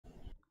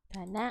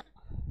Dana.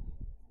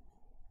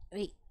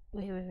 Wait.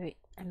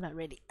 I'm not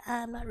ready.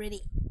 I'm not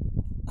ready.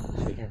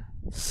 Sit here.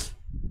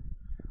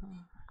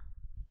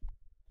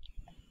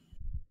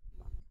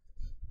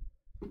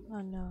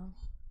 Oh no.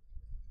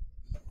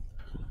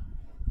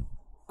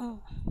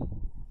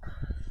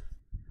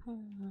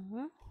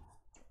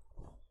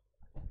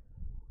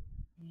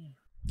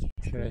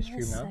 Should I Give me a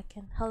stream now?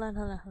 second. Hold on.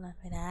 Wait,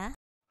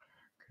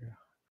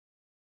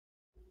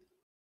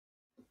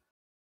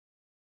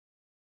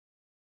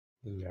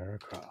 Okay. Lara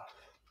Croft.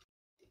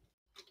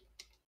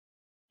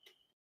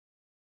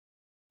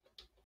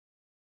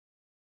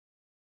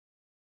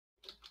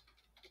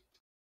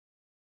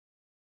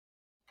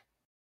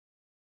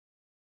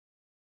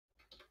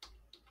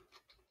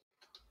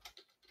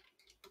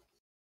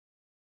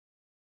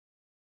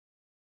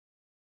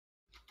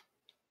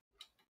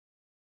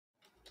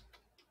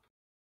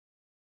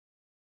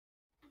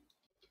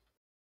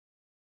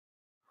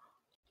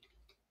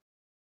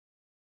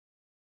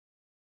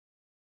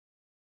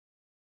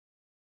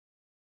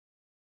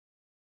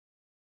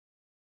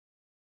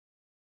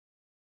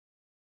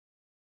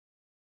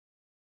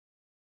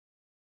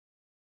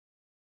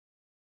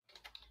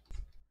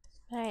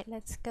 Alright,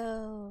 let's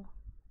go.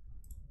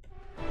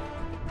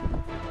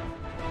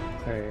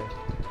 Okay.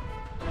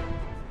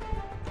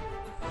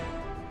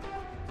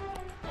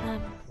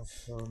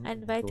 I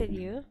invited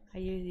you. Are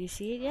you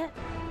see it yet?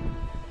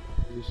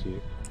 You see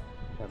it.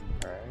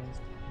 Alright.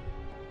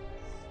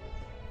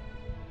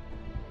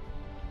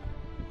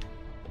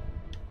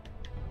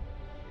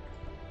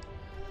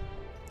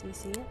 Do you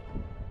see it?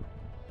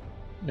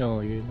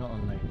 No, you're not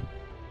online.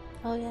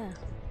 Oh yeah.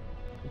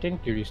 I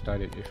think you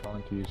restart it if I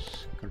want to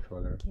use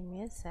controller. Give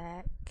me a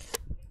sec.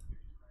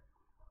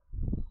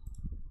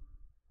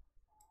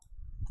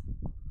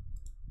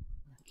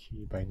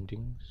 Key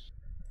bindings.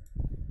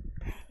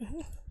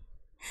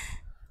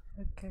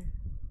 Okay.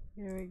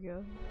 Here we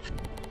go.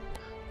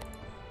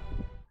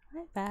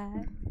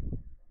 Bye.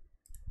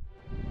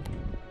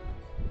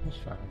 That's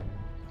fine.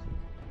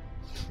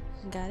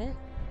 Got it?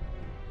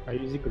 Are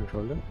you using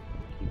controller?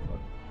 Keyboard.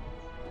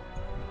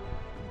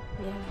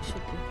 Yeah, it should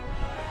be.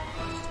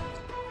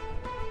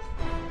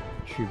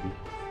 Should be.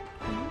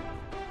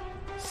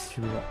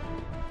 Should be what?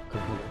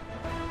 Controller.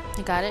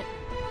 You got it?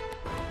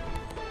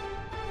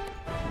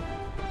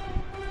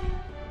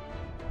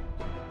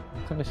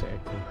 I'm gonna say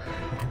echo.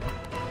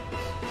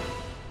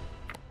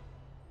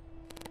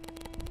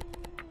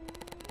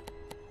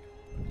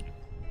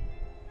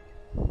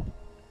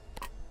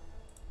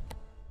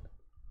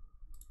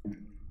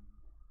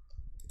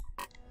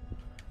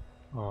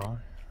 Oh.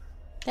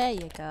 There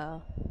you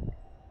go.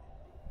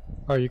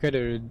 Oh, you gotta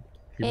remove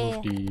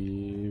Yeah.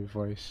 the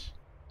voice.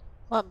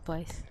 What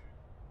voice?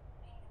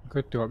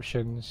 Go to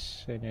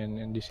options and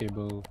then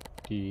disable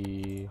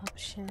the.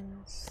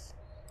 Options.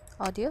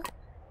 Audio?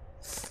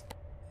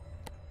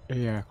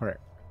 Yeah, correct.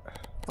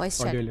 Voice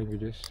chat. Audio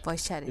languages.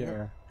 Voice chat, is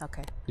Yeah. it?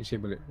 Okay.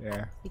 Disable it.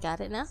 Yeah. You got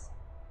it now?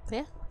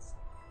 Clear?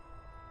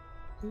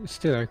 It's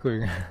still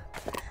echoing.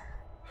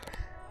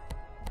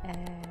 Let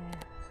me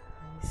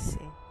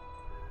see.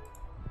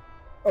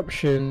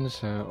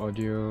 Options,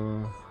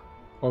 audio,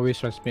 always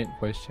transmit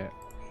voice chat.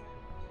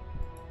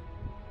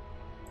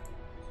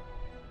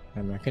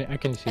 I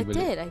can disable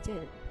it. I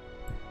did.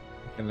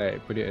 I can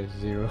like put it as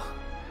 0.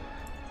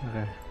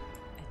 Okay. I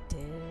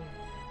did.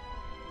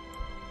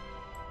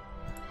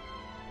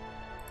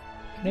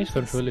 Nice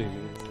controller.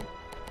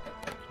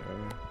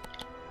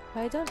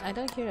 I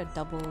don't hear a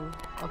double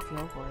of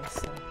your voice.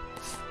 So.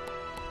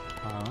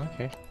 Oh,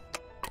 okay.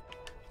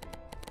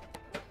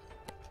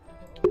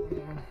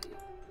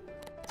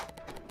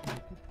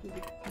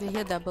 Do you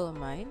hear double of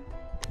mine?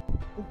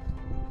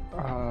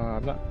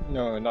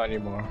 Not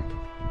anymore.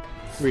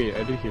 Wait,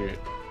 I do hear it.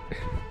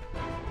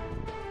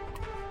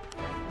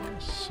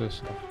 So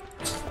soft.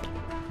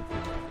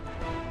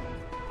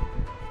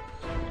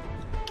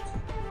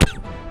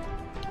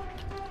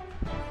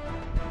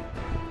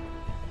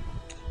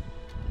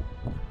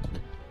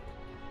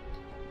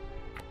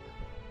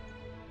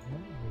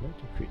 I like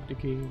to quit the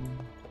game.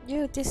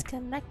 You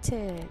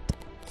disconnected.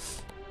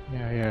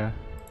 Yeah.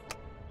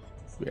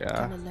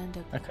 Gonna learn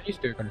the. I can use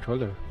the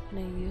controller. No,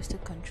 you use the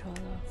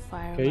controller.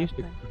 Fire Can I use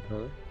the weapon.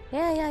 controller?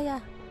 Yeah.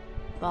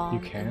 Bomb,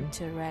 You can?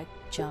 interact,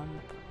 jump.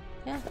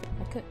 Yeah,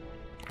 I could.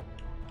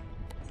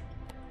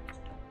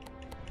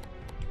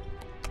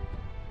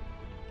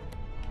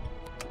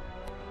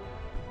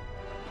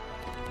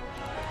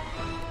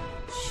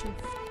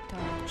 Shift,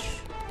 dodge.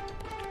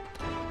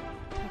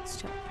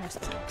 Texture, press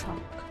to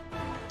talk.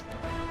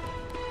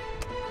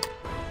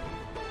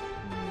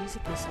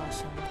 Music is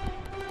awesome.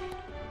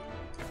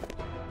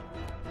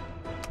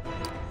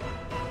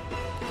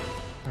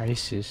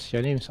 Isis?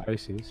 Your name is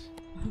Isis?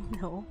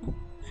 No.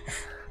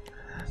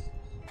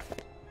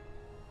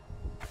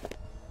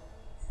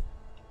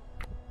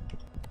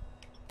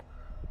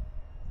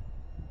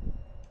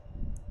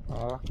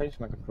 Oh, I use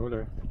my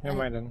controller. Never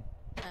mind then.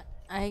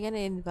 Are you gonna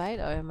invite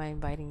or am I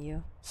inviting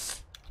you?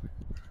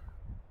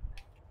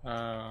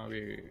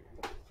 Wait.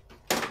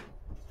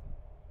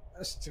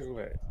 Let's do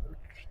it.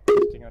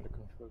 Testing out the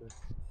controllers.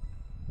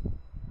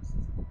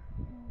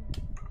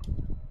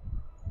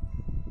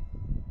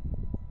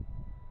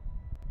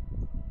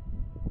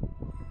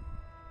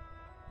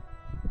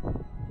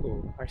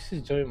 Oh,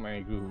 Isis joined my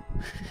group.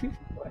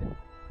 What?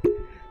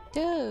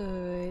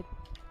 Dude.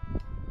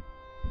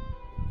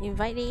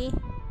 Invite me.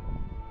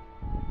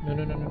 No,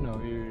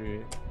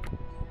 wait.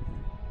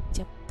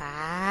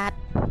 Cepat.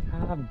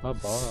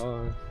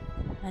 Bye.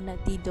 Anak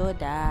tidur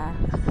dah.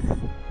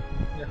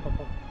 Ya,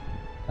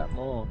 tak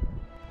mau.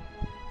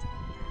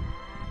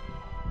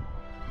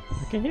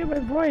 I can hear my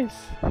voice.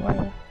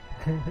 Why?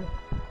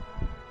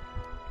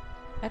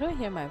 I don't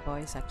hear my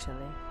voice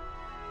actually.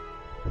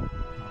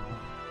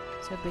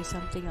 So be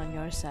something on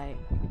your side.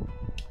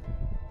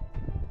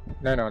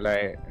 No,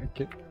 like,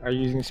 are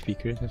you using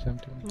speakers or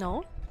something?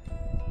 No.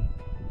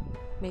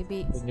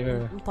 Maybe it's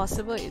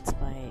impossible. It's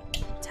my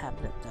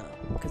tablet though,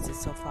 because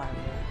it's so far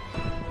away.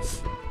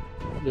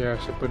 Yeah,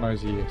 super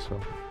noisy so.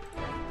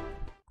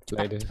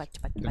 Like this.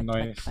 The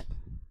noise.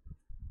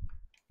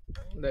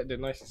 Like the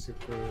noise is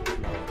super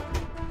loud.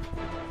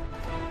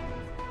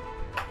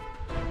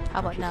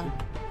 How about now?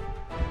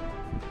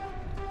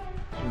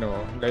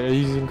 No, like you're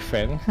using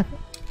fan.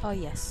 Oh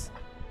yes.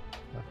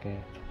 Okay.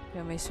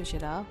 You want me to switch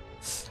it out?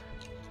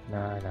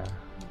 Nah.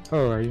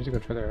 Oh, I use the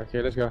controller.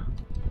 Okay, let's go.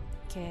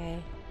 Okay.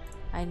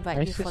 I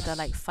invite you for the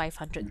like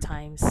 500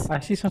 times. I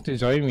see something to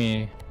join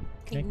me.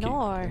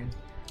 Ignore.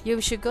 You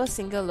should go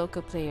single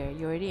local player.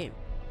 You already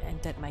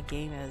entered my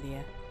game earlier.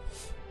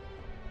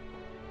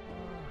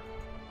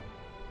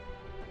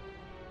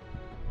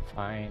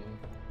 Fine.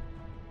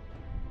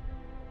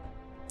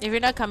 If you're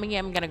not coming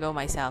in, I'm gonna go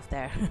myself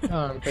there.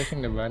 Oh, I'm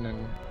pressing the button.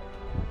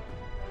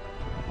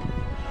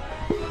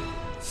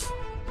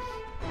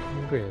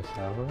 Go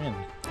yourself, I'm in.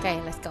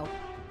 Okay, let's go.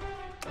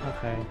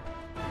 Okay.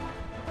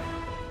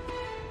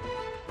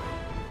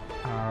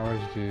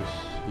 What's this?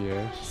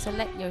 Yes.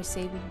 Select your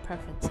saving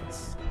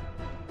preferences.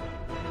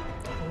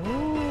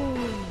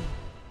 Ooh.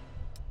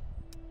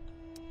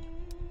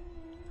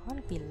 I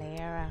wanna be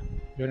Lara.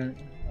 You don't.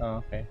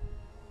 Oh, okay.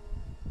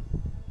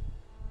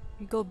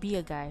 You go be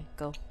a guy.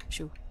 Go.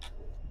 Shoo.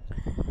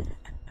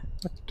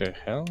 What the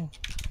hell?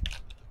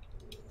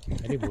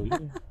 Any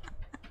bully?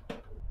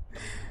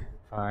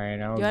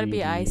 Fine, I'll You wanna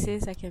be the...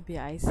 ISIS? I can be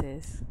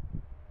ISIS.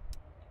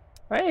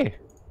 Hey!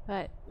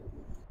 What?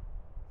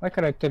 Why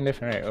can't I turn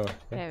left and right? Oh, okay.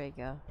 There we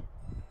go.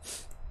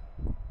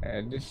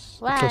 This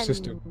One.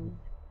 closest to...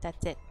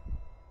 That's it.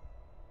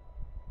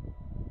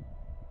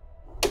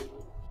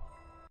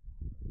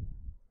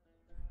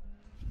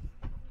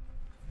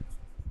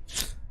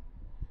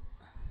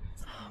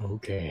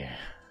 Okay.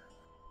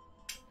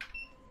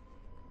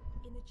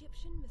 In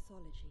Egyptian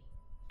mythology,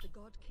 the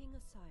god King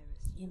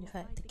Osiris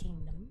Unified the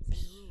kingdoms. and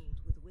ruled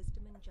with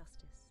wisdom and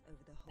justice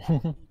over the whole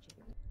of Egypt.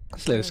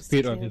 It's like a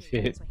spit on his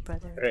head.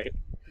 Brother. Right.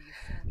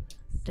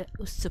 The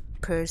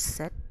usurper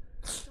set.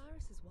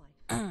 Osiris's wife,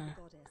 the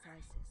goddess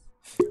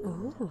Isis,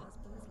 Ooh. her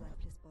husband's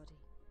lifeless body.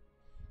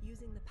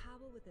 Using the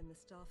power within the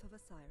staff of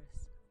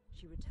Osiris,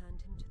 she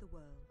returned him to the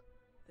world,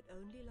 but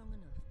only long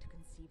enough to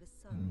conceive a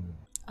son.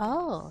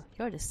 Oh,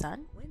 you're the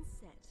son? When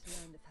Set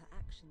learned of her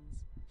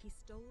actions, he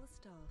stole the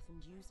staff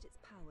and used its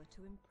power to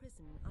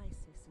imprison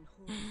Isis and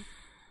Horus.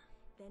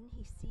 Then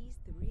he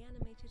seized the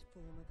reanimated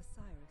form of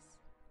Osiris,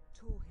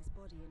 tore his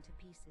body into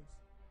pieces,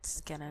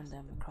 Scanning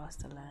them across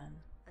the land.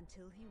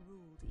 until he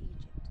ruled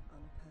Egypt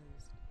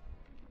unopposed.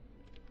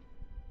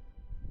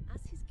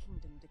 As his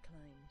kingdom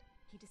declined,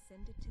 he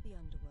descended to the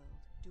underworld,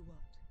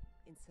 Duat,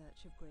 in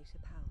search of greater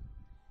power.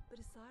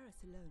 But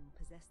Osiris alone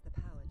possessed the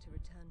power to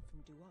return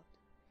from Duat,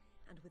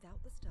 and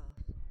without the staff,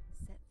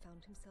 Set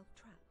found himself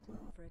trapped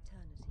for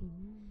eternity.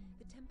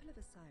 The Temple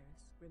of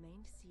Osiris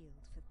remained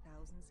sealed for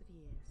thousands of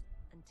years,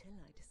 until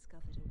I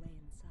discovered a way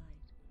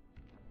inside.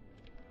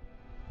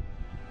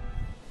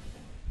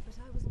 But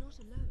I was not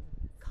alone.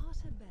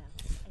 Carter Bell,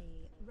 a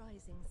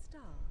rising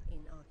star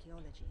in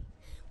archaeology,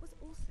 was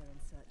also in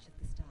search of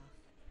the staff.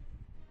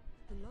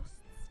 The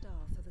lost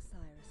staff of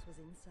Osiris was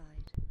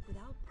inside. With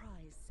our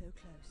prize so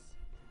close,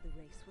 the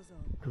race was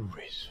on. The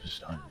race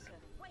was on. Carter,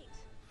 wait!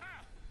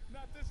 Ha!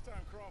 Not this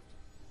time, Croft.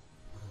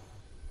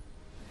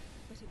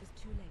 But it was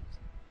too late.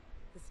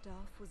 The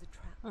staff was a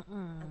trap,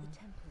 and the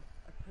temple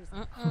a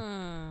prison.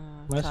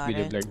 Must be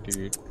the Carter. black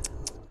dude.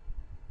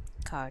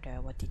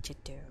 Carter, what did you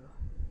do?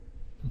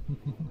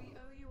 We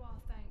owe you our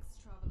thanks,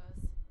 travelers.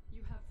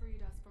 You have freed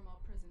us from our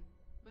prison,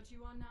 but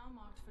you are now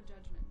marked for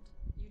judgment.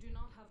 You do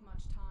not have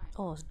much time.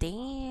 Oh, The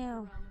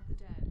damn. realm of the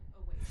dead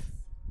awaits.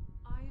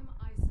 I am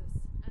Isis,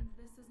 and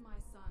this is my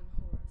son,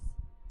 Horus.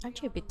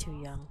 Aren't We you a are bit the too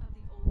last young? Of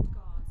the old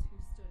gods who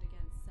stood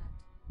against Set.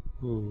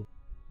 Ooh,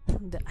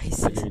 The that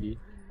ISIS. lady.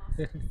 We must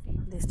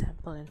escape. This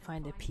temple and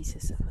find the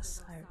pieces of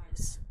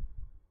Osiris.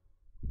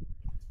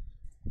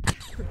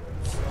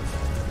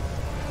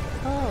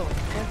 Oh,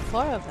 there are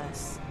 4 of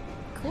us.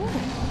 Cool.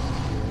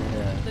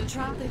 Yeah. The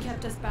trap that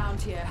kept us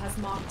bound here has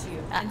mocked you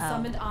and Uh-oh.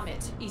 summoned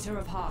Amit, Eater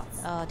of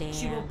Hearts. Oh, damn.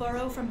 She will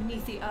burrow from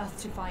beneath the earth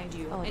to find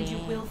you, Oh, and you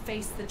damn. will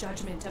face the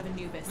judgment of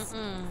Anubis.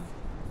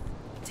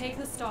 Take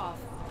the staff,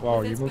 Wow,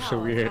 With you its move so power,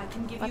 weird. I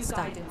can give What's you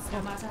that? guidance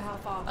no matter how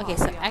far Okay, apart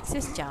so we are. X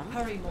is jump.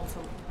 Hurry,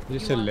 mortal.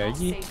 Is this You a are not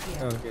laggy? safe here.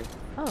 Oh, okay.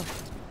 Oh,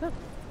 look.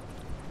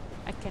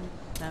 I can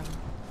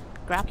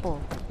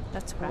grapple.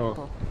 That's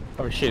grapple.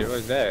 Oh shit,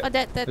 what's that? Oh, I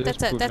just that's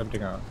pulled that.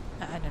 something out.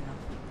 I don't know.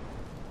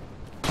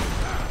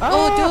 Ah!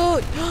 Oh,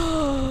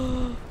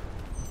 dude!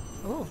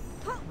 Oh,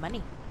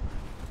 money.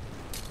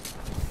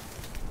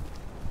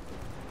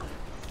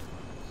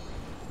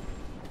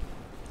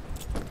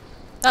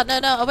 Oh, no.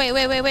 Oh, wait.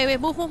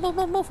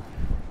 Move.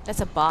 That's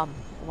a bomb.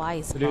 Why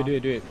is Do bomb?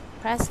 it.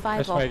 Press 5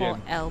 Press or 5 hold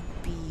again. LB.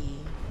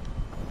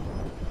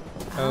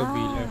 LB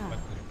Ah. left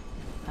button.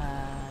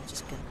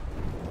 Just gonna...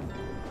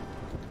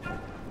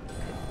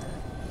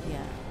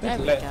 Yeah, there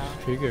That's we left go.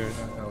 trigger,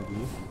 not LB.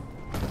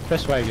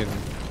 Press Y again.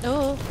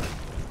 Oh!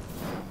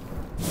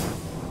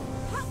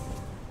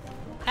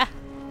 Ah!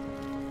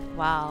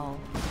 Wow.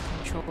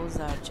 Controls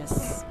are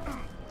just...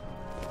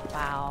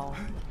 Wow.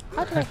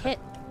 How do I hit?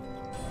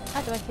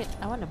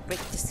 I want to break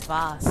this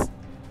vase.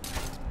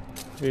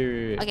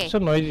 Wait. Okay. So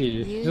noisy.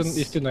 Use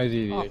It's too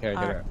noisy. Okay,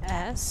 I get it.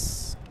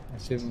 RS.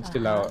 It's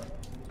still loud.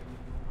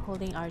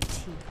 Holding RT.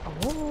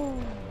 Oh!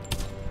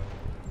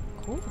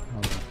 Cool. Oh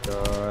my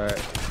god.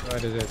 Why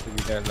does it have to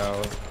be that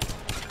loud?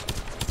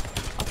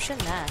 Option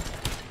that.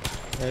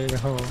 I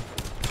know.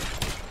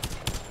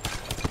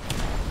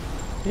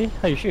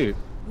 How you shoot?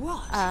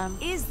 What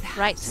is that?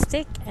 Right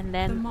stick and The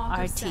then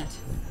marker RT. set.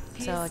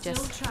 He So is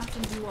just- still trapped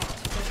in Duat,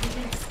 but we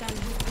can extend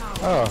his power.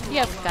 Oh. to You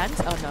have our guns?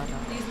 world. Oh, no.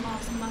 These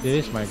marks must This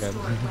is be my gun.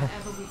 destroyed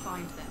wherever we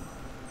find them.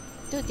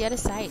 Dude, the other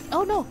side.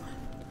 Oh, no!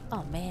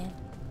 Oh, man.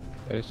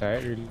 The other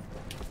side, really?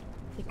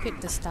 Equip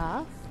the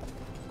staff.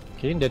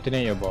 Can you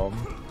detonate your bomb?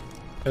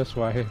 That's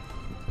why.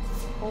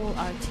 Hold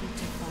RT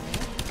to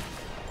fire.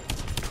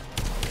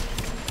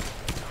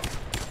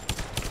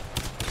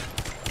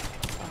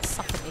 Oh,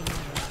 suck it in.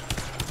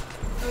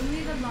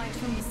 Only the light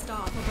from the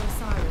staff of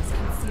Osiris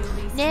can seal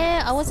these.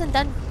 Nah, I wasn't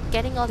done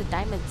getting all the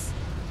diamonds.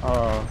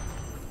 Oh.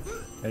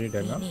 Are you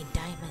done We now? need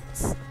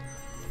diamonds.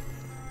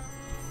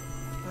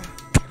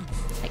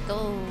 Let go.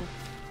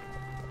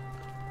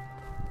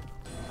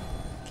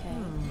 Okay.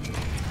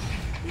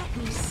 Let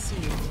me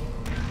see.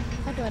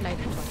 How do I light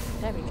it on?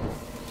 There we go.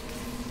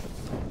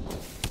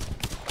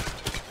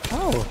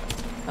 Oh.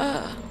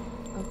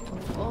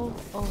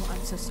 Oh,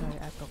 I'm so sorry.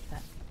 I broke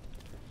that.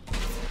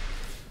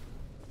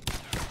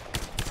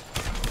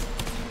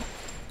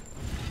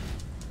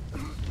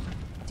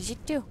 Did you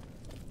do?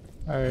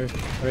 I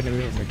went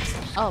away from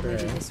the Oh, maybe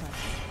square. this one.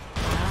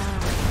 Ah.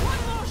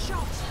 One more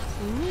shot.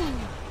 Ooh.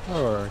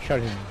 Oh, shot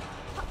him.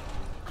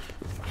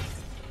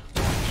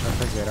 Shall I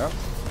get up?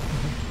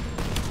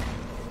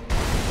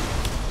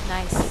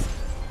 Nice. I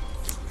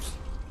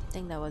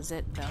think that was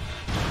it though.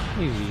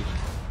 Easy.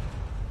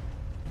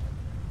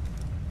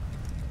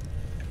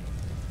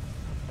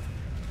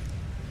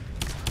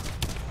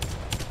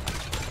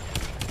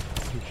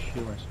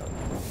 Shoot myself.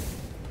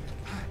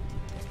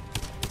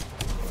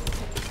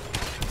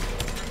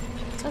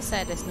 So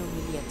sad there's no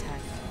melee attack.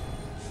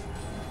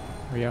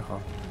 Oh, yeah, huh?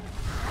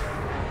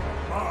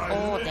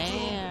 Oh,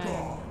 damn.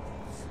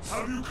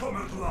 Have you come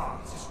at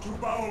last to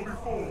bow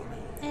before me?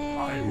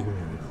 I owe you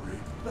great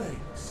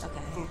thanks.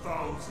 Okay. For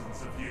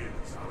thousands of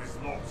years I was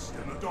lost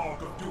in the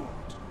dark of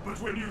Duat.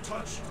 But when you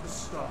touched the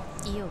star,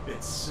 Ew.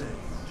 it saved me.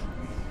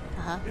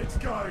 Uh-huh. It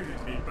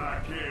guided me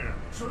back here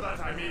so that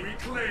I may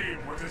reclaim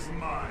what is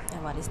mine.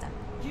 And what is that?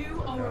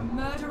 You are a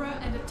murderer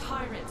and a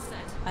tyrant, Set.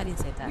 I didn't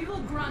say that. We will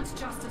grant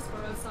justice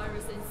for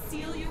Osiris and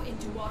seal you in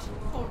Duat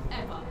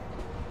forever.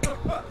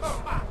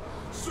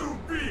 So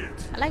be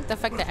it. I like the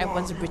fact But that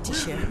everyone's while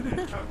British you here. live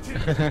in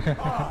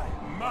captivity, I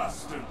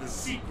mastered the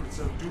secrets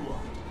of Duat.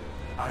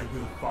 I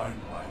will find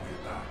my way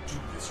back to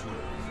this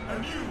world.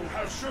 And you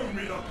have shown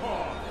me the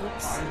path.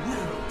 Oops. I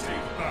will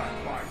take back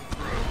my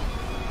throne.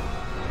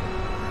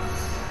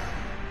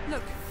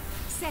 Look,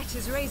 Set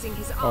is raising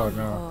his Oh arm.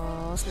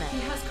 no. Oh, snap. He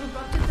has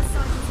corrupted the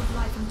cycles of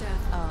life and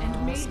death Oh,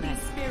 and made snap.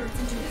 these spirits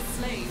into his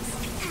slaves.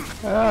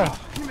 Ah!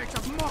 He makes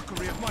a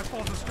mockery of my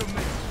father's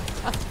domain.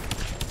 My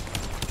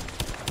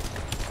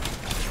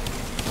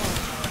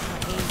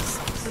aim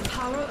sucks. The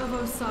power of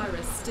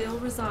Osiris still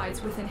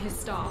resides within his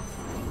staff.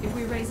 If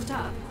we raise it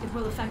up, it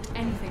will affect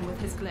anything with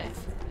his glyph.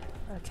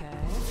 Okay.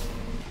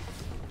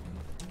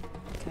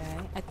 Okay.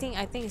 I think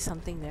it's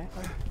something there.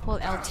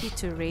 Hold LT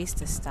to raise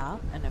the staff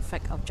and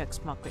affect objects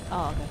marked with.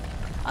 Oh, okay.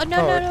 Oh no,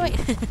 Oh, no,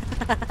 wait.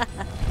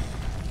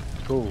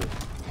 Cool.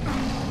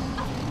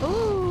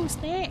 Ooh,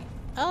 snake.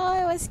 Oh,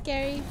 it was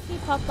scary. He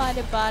popped by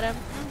the bottom.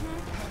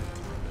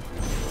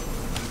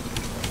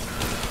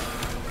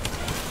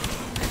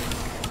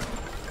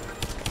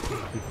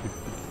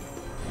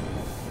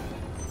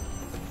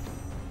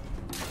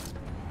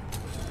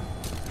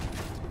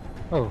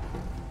 Oh.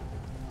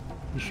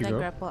 You should Then go.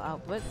 grapple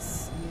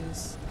outwards.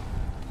 Use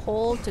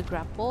hold to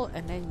grapple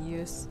and then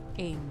use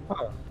aim.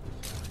 Oh.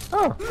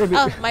 Oh, maybe.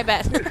 Oh, my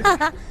bad.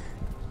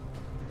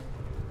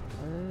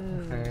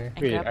 Okay.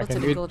 And Wait, grapple I to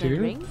can the do it golden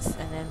too? rings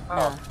and then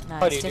Oh, nah,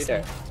 how do it's you do just me.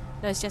 that?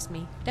 No, it's just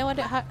me. Then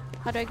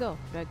how do I go?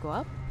 Do I go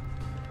up?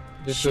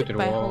 Just go to Shoot the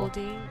by wall.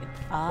 holding.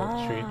 straight.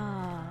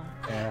 Ah,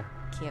 Yeah.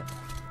 cute.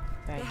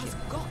 Very There has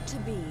cute. got to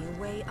be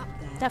a way up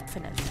there.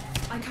 Definitely.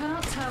 I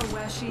cannot tell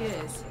where she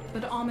is,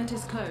 but Armit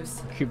is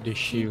close. Keep the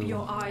Keep your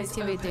shield. eyes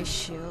Activate the open.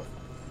 shield.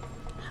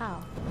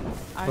 How?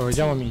 Oh,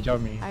 jump on me, jump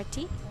on me.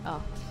 RT?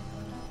 Oh,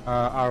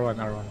 R1,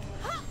 R1.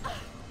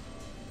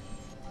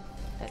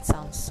 that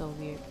sounds so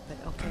weird, but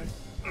okay.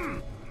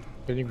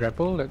 Can you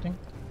grapple that thing?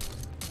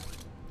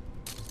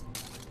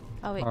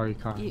 Oh wait, Oh, you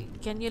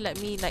can't. can you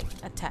let me like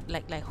attack,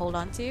 like hold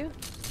on to you?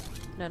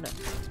 No, no.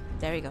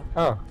 There we go.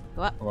 Oh,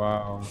 Go up.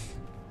 wow.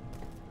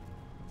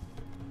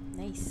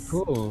 Nice.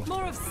 Cool.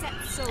 More of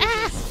Set's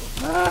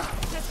soldiers.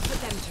 Let's put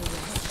them to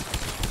rest.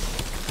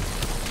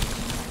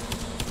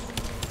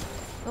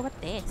 Oh,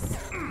 what this?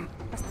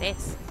 What's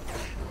this?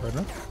 I don't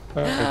know.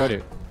 I got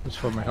it. It's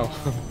for my health.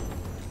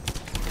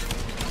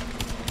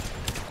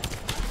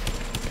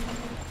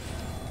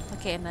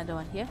 Okay, another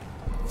one here.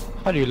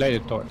 How do you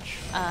light the torch?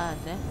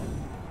 There.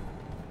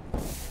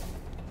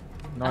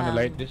 Not want to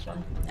light this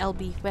one?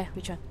 LB. Where?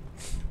 Which one?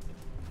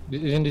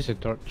 Isn't this a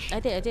torch? I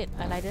did.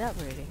 I light it up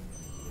already.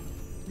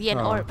 Be an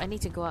Oh. orb. I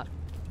need to go up.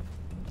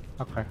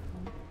 Okay.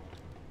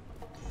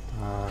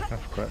 I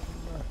forgot.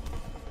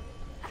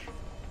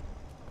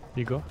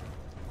 You go?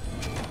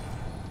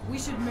 We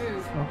should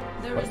move. Oh,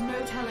 There is no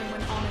telling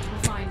when Armit will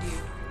find you.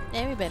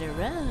 Then we better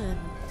run.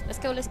 Let's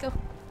go. Let's go.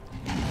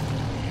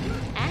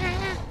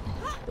 Ah!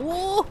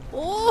 Oh!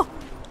 Oh!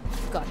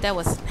 God, that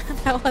was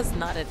that was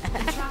not an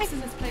The traps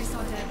in this place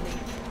are deadly.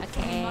 You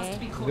Okay. must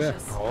be Yeah.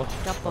 cautious. Oh,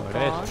 Drop a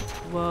that ball. is-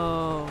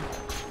 Whoa.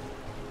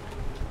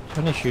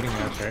 Someone is shooting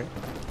us, right?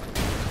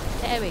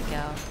 There we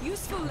go.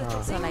 Useful little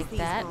So things, like these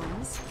that.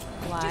 bombs.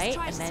 White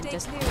try and to then stay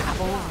just clear of the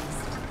boom.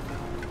 blast.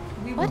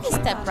 We will What is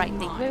keep that in bright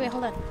thing? mind. Wait,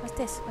 hold on. What's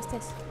this? What's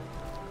this?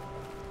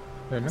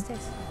 I don't What's know.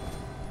 this?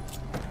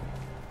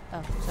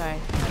 Oh, sorry.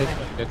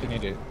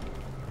 Detonated.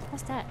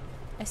 What's that?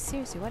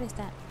 Seriously, what is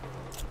that?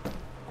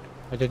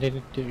 I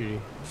detonated it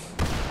already.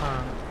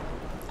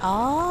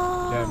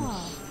 Oh,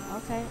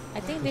 Gems. okay. I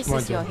think It's this more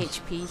is your gems.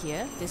 HP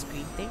here. This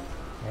green thing.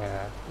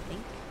 Yeah. I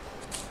think.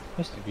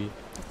 Has to be.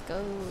 Let's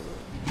go.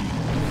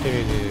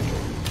 Detonated.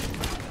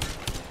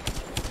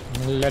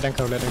 Let them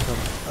come, let them come.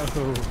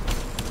 Oh.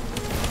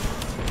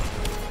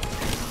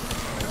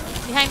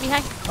 Behind.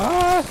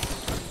 Ah!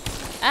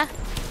 Ah.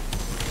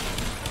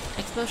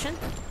 Explosion.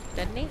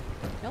 Detonate.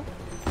 No.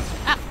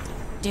 Ah.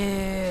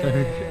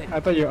 Dude. I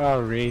thought you are out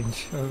of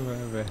range. Oh, my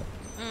bad.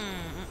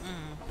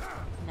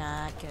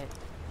 Not good.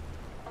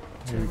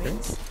 Here we go.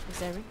 Rings? Is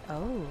there a ring?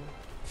 Oh.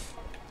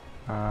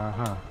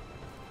 Uh-huh.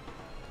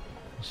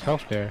 There's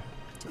health there.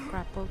 To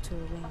grapple to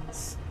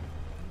wings.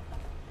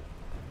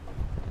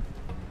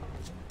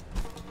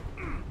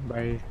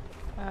 Bye.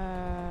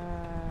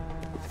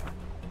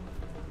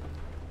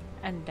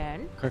 And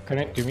then.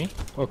 Connect to me?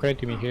 Oh, connect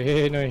to me.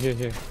 Here, no,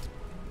 here.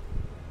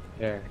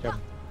 Yeah,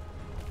 jump.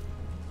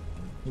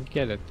 You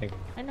get that thing.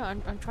 I know.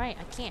 I'm trying.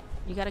 I can't.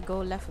 You gotta go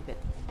left a bit.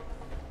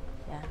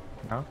 Yeah.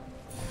 No?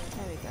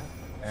 There we go.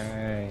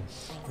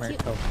 Nice. Thank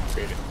Might you.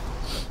 upgrade it.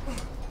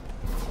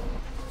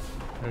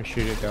 I'll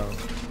shoot it down.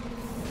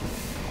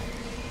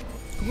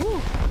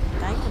 Ooh,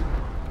 diamond.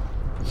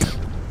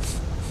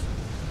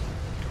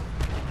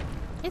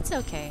 It's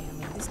okay. I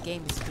mean, this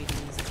game is pretty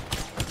easy.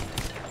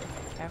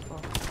 Careful.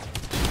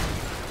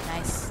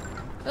 Nice.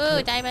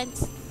 Ooh,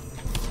 diamonds.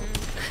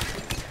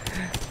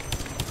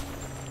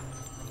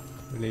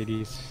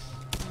 Ladies,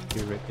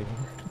 favorite thing.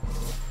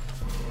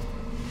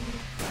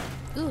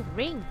 Ooh,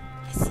 ring.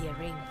 I see a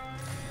ring.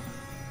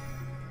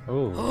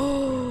 Oh,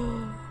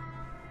 Oh.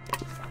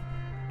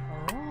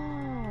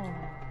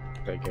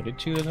 did I get it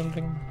too or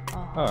something?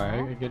 Oh,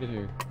 I get it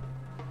too.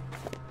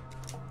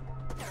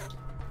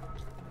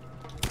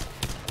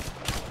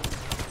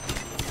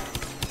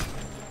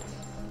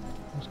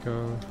 Let's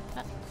go.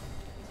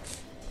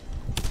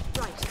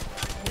 Right.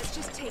 Let's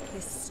just take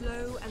this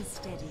slow and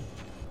steady.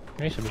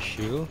 Can I have a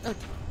shield?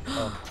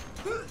 Oh.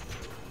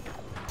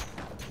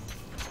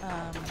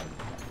 Oh.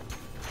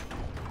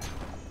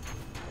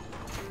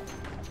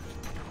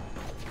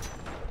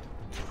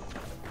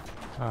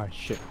 Ah,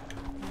 shit.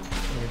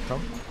 Here we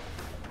come.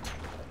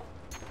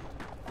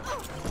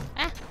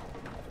 Ah.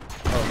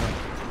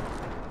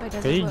 Oh Wait, no.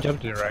 does Can it you work?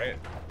 jump to the right?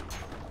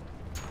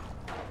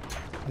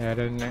 Yeah,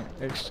 then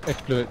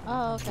explode.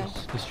 Oh, okay.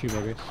 This tree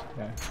buggers.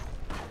 Yeah.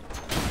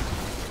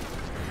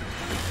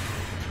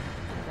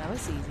 That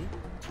was easy.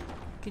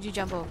 Could you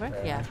jump over?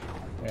 Yeah.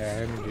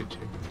 Yeah, let me do it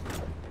too.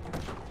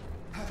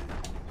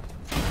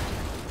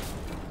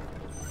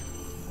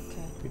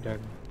 Okay. Be done.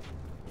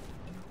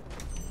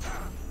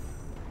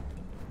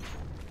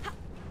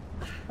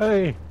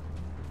 Hey!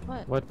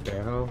 What? What the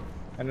hell?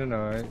 I don't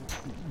know. It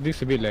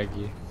looks a bit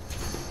laggy.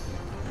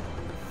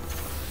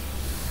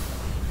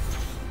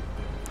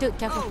 Dude,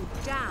 careful. Oh,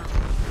 damn.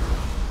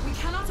 We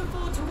cannot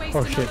afford to waste Oh,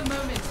 another shit.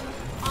 moment.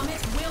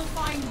 Armit will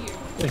find you.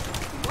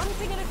 One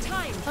thing at a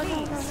time, Oh, no,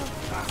 please. no, no.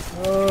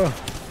 Oh!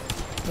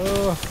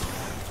 Oh!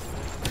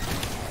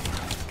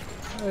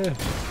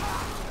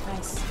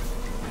 Nice.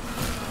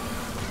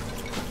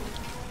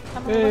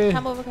 Come Hey. over,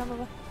 come over, come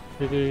over.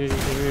 Take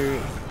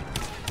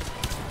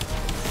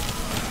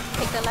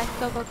the life.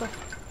 Go, go, go.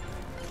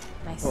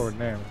 Nice. Oh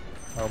damn.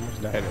 I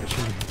almost died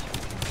actually.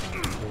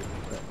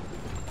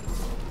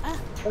 Ah.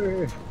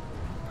 Hey.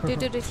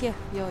 Dude, here.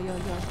 Yo.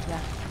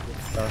 Yeah.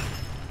 Oh.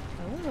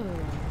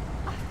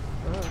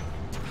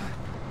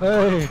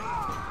 Hey!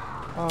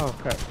 Oh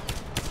crap.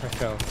 I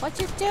fell. What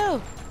you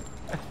do?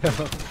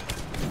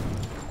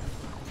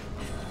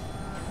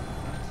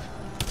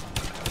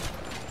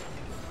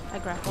 I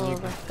grapple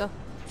over. Go.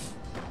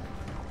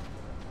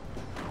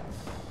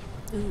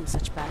 Ooh,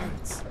 such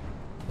balance.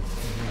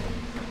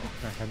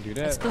 I can't do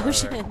that.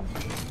 Explosion. Alright.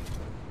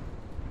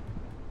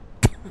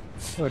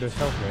 Oh, there's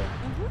health there.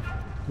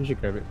 You should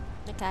grab it.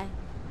 Okay.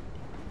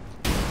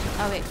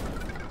 Oh wait.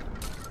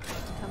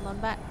 Come on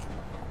back.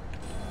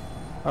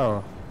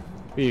 Oh.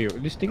 Ew,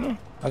 this thing?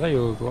 I thought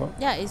you would go up.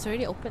 Yeah, it's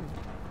already open.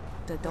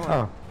 The door.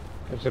 Oh.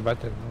 There's a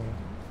button.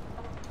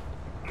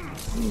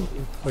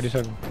 Oh, this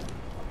one.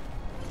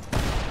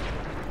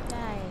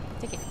 Die.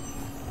 Take it.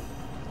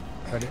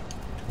 Got it.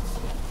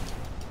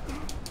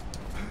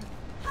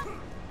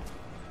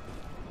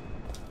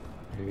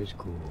 It is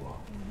cool.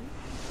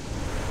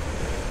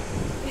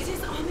 It is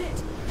Amit!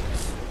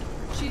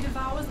 She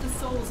devours the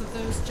souls of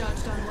those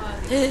judged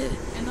unworthy,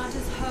 and that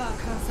is her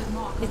cursed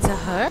mark. It's a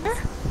her?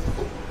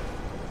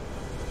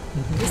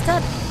 Is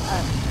that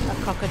a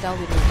crocodile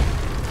with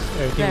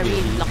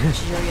very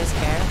luxurious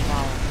hair?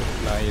 Wow.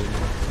 Lion.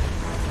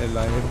 A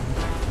lion.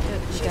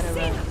 You gotta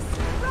run.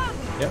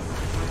 Yep.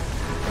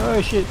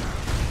 Oh shit.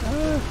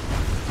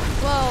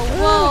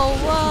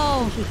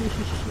 Whoa!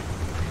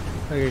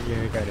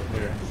 Okay, I got it.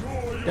 There.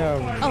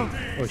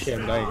 Oh. Oh shit,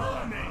 I'm dying.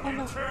 Oh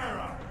no.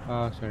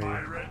 Oh, sorry. My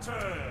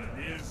return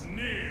is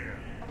near.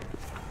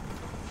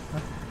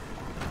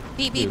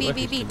 B. Dude, what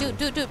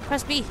is Dude,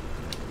 press B.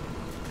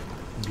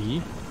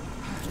 B?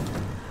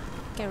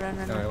 Okay, run.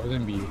 No, it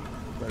wasn't B.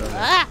 But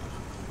Ah!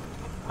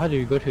 how do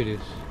you go through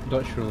this?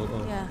 Dodge roll.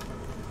 Oh. Yeah.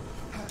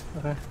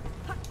 Okay.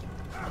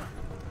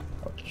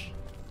 Ouch.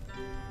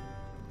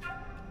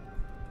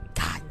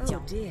 God, Oh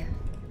damn. dear.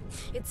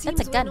 It That's seems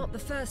a we're gun. not the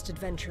first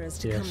adventurers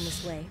to come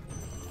this way.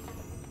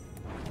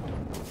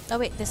 Oh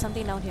wait, there's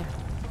something down here.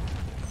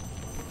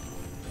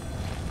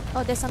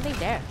 Oh, there's something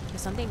there.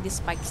 There's something, this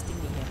spike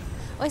thingy here.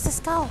 Oh, it's a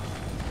skull.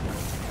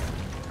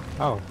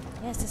 Oh.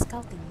 Yeah, it's a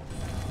skull thingy.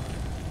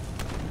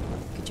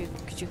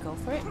 Could you go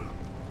for it?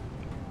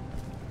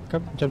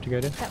 Come, jump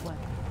together. That one.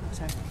 Oh,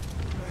 sorry.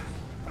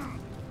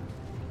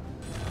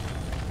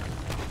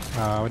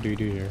 What do you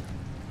do here?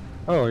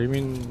 Oh, you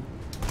mean...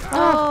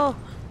 Oh!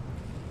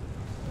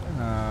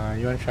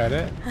 you wanna try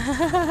that?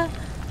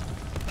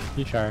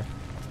 You try.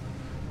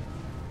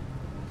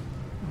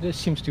 This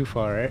seems too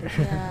far, right?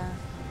 Yeah.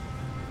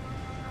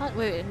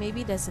 Wait,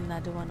 maybe there's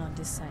another one on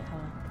this side.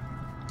 Hold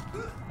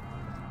on.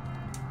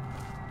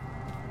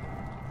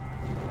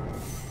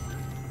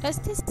 There's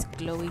this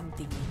glowing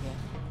thingy here.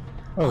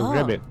 Oh,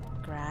 grab it.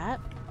 Grab?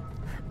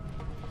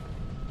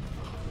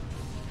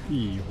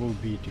 E,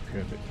 hold B to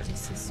grab it.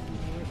 This is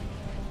weird.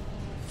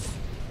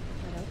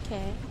 But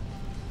okay.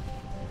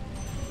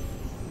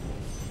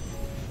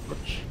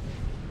 Ouch.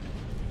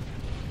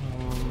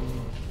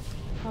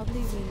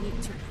 Probably we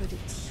need to put it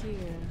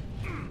here.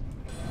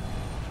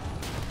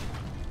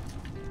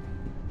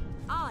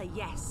 Ah,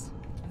 yes.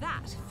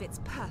 That fits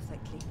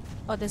perfectly.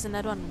 Oh, there's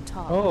another one on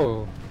top.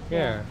 Oh,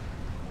 yeah.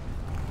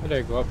 How do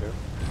I go up here?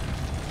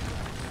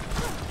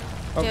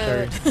 Oh,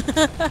 sorry. Dude.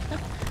 Let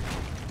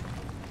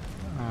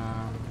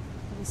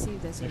me see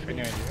if there's a If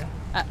any way. idea.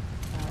 Okay.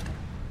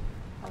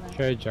 Hold on.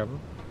 Should I jump?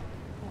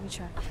 Let me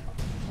try. Okay.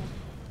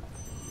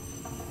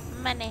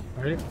 Money.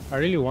 I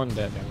really want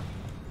that now.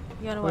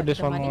 You wanna Oh, watch there's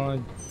the one money? more.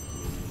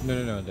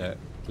 No, that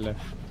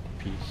left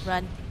piece.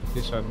 Run.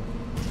 This one.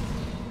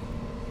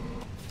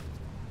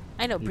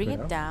 I know, You bring go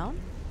it down? down.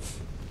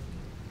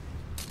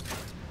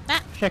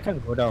 Ah! Actually, I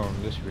can't go down.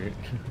 That's weird.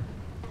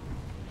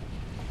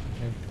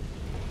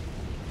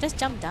 Just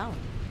jump down.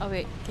 Oh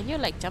wait, can you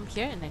like jump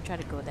here and then try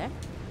to go there?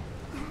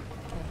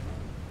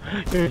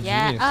 You're a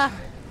Yeah, genius.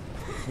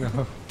 No,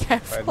 I'm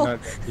careful. not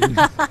that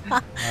genius.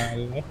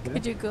 Left,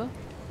 Could you go?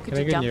 Could Can I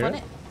you get jump near on it?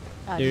 it?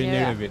 Oh,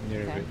 Near a ah. bit,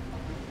 near Okay. a bit.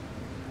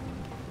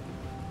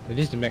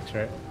 This is the max,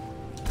 right?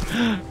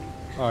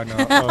 Oh no,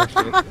 oh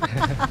shit.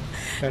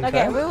 Can I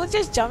Okay, try? we will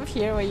just jump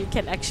here where you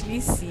can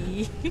actually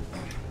see.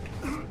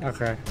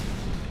 Okay.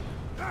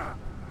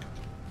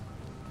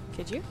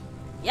 Could you?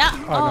 Yeah!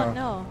 Oh, Oh, no.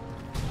 no.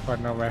 Oh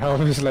no, my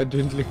health is like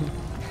dwindling.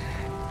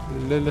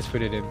 Let's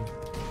put it in.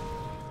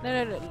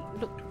 No.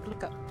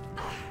 Look up.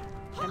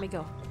 Let me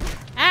go.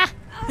 Ah!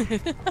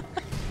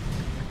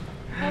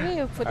 How do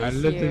you put it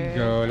Let's here? just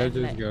go, let's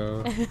and, just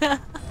go.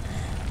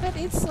 But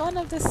it's one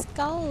of the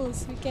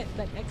skulls. We get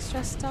like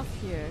extra stuff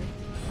here.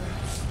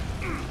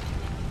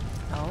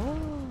 Oh.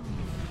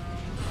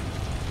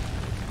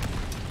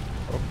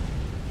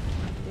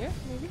 Here,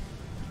 maybe?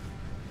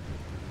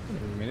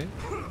 Wait a minute.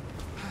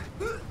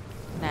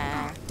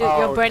 Nah. Dude,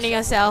 you're burning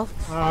yourself.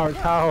 Oh,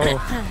 how?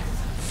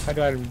 How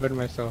do I burn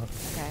myself?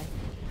 Okay.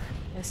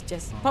 Let's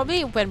just...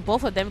 Probably when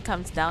both of them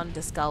comes down,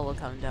 the skull will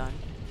come down.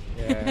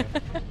 Yeah.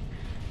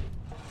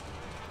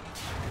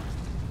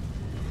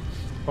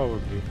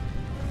 Probably.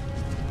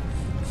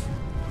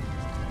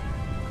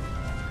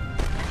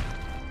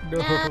 No.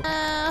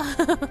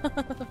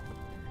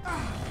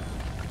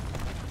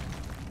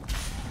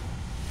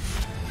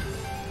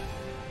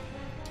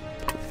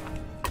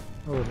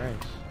 Oh,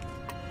 nice.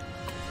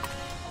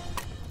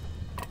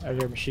 I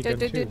have a machine gun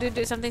too.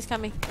 Dude, something's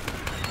coming.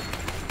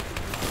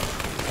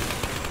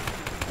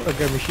 Oh, I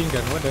got a machine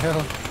gun. What the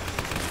hell?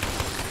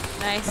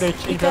 Nice.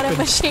 What You got a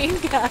machine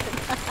gun.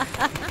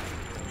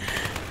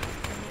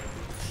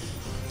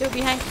 Dude,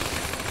 behind.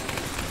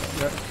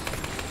 Yeah.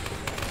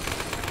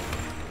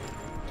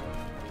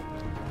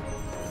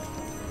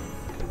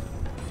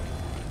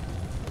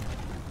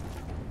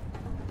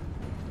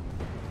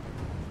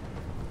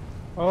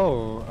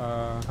 Oh,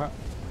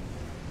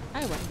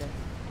 I wonder.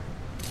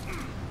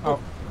 oh.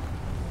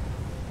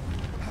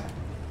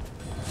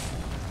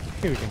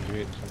 Okay, we can do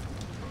it.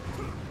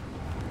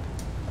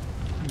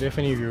 Do you have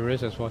any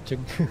viewers that's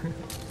watching?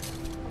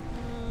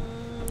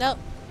 Nope.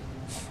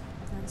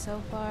 Not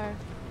so far.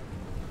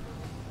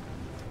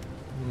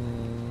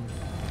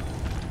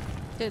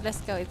 Dude,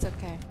 let's go. It's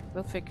okay.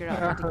 We'll figure out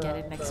how to get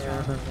it next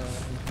round.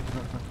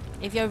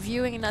 If you're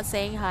viewing and not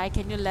saying hi,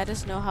 can you let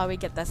us know how we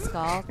get that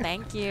skull?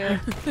 Thank you.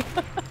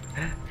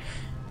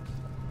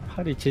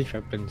 How do you change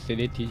weapons? Did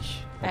they teach?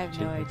 I have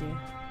no idea.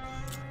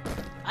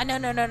 Ah,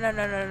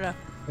 no.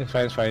 It's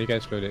fine, you can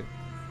explode it.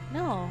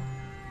 No.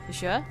 You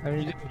sure? I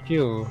mean, you didn't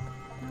kill.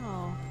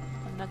 No.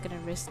 I'm not gonna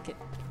risk it.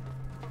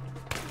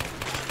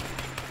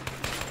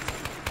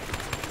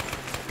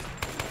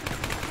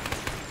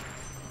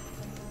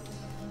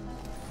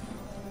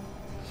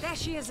 There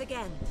she is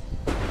again.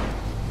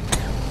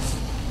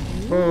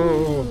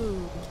 Oh.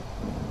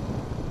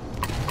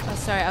 Oh,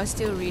 sorry, I was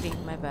still reading.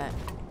 My bad.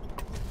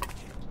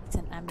 It's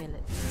an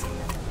amulet.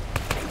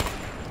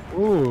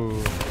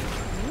 Ooh.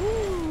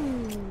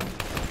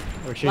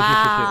 Oh, shit,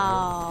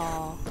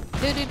 Wow.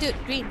 Dude,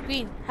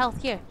 green,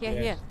 health here.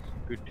 Yes.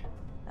 Good.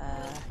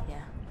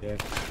 Yeah. Yes.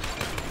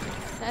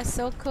 That's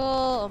so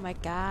cool. Oh my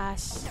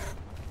gosh.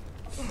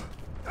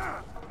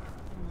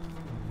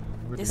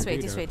 What This do way.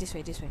 you do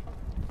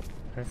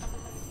Okay.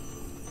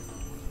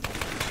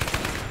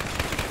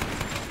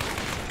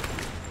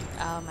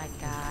 Oh my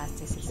gosh,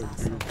 this is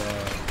awesome.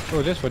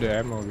 Oh, that's for the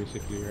ammo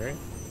basically, right?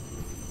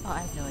 Oh,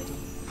 I have no idea.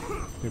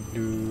 The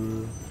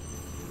blue.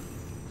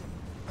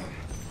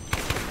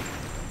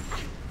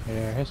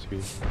 Yeah, it has to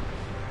be.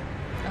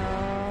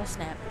 Oh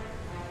snap.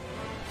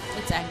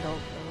 It's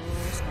angled.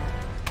 Oh snap.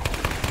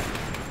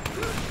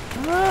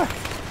 Ah!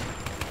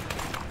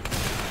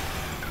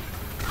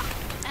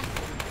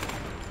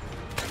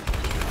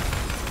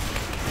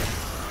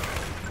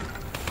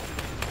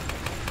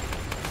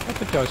 I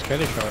thought that was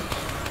Kelly shots.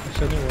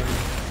 It's only one.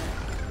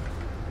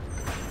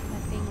 I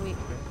think we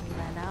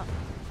ran out.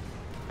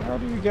 How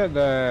do you get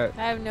that? I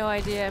have no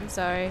idea, I'm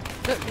sorry.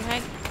 Look,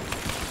 behind.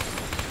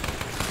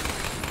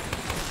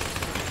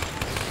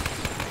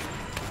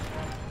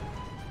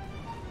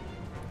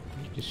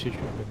 Just switch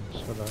weapons.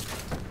 Hold on.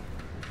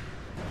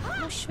 I'm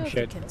not sure if we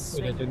Shit. can Wait, I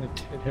swing.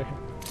 didn't.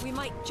 We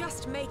might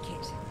just make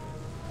it.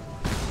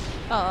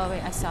 Oh,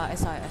 wait, I saw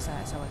what I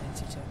need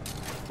to.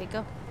 Okay,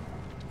 go.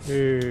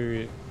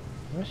 Wait.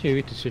 What's your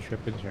way to switch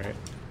weapons, right?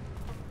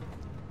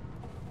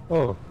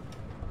 Oh.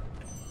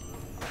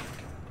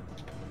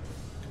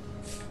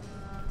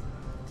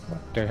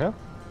 What the hell?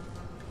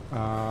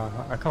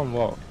 I can't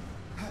walk.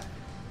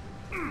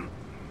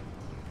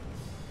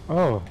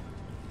 Oh.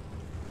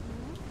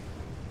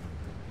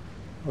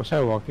 Was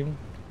I walking?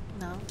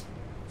 No.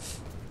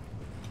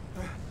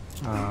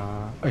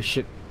 Oh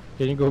shit.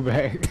 Can you go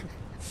back?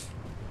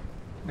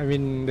 I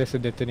mean, there's a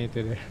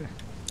detonator there.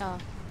 Oh.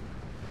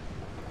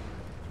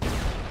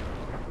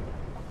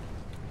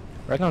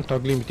 Right now I'm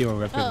toggling between my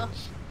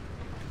weapons.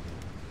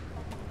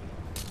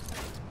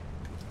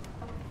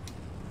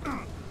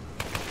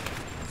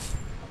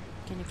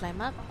 Can you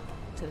climb up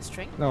to the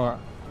string? No,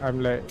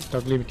 I'm like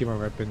toggling between my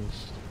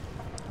weapons.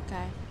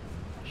 Okay.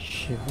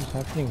 Shit, what's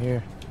happening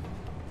here?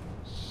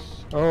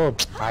 Oh,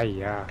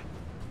 yeah.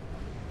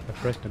 I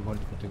pressed the mode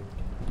button.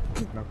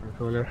 Not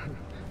controller.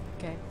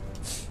 Okay.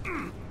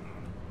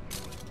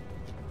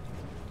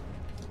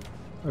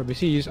 Oh,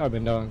 basically use up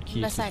and down keys.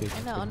 On the to side.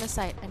 save No, on weapons. the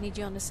side. I need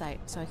you on the side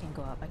so I can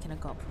go up. I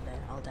cannot go up from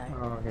there. I'll die.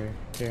 Oh, okay.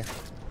 Yeah.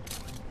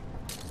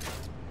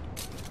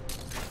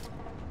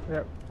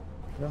 Yep.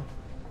 Yeah.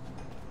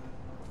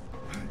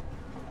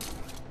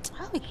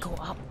 How do we go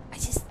up? I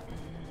just...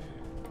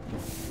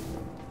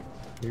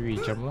 Maybe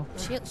we jump low.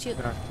 Shield.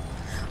 Yeah.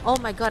 Oh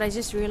my god, I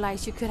just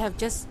realized you could have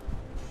just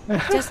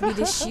be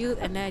the shield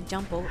and then I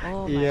jump over.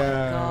 Oh my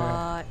Yeah.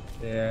 god.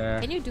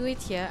 Yeah. Can you do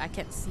it here? I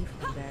can't see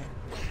from there.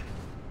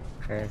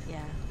 Okay.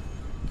 Yeah.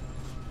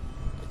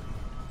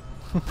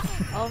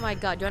 Oh my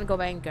god, do you want to go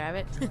back and grab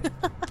it?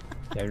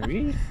 Can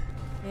we?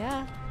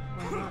 Yeah.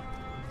 Why not?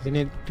 Isn't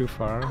it too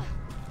far?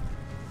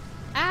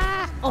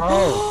 Ah!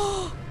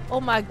 Oh!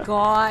 Oh my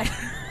god.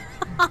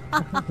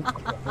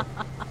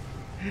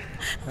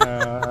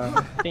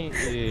 I think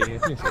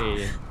it's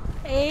A.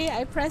 A,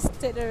 I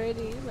pressed it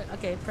already. But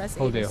okay, press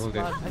Hold A it, to hold it.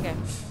 spawn. Okay.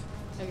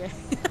 Okay.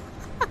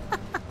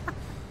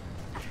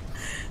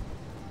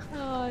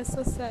 Oh, it's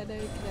so sad that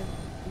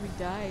we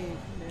died.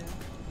 Yeah.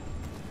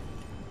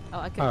 Oh,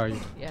 I could. Oh,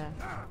 Yeah.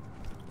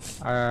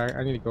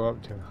 I need to go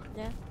up too.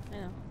 Yeah, I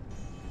know.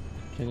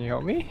 Can you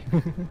help me?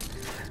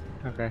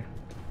 Okay.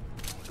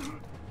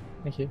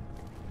 Thank you.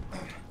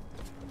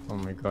 Oh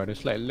my god,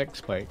 it's like leg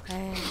spikes.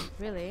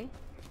 Really?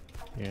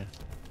 Yeah.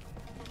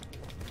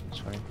 It's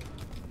fine.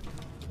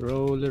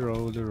 Roller,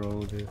 roller,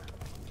 roller.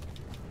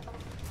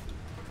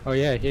 Oh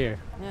yeah, here.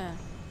 Yeah.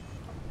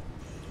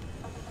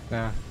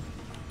 Nah, Are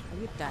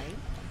you dying?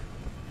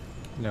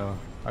 no.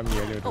 I'm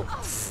yellow though.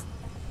 Oh.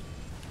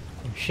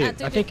 Oh shit,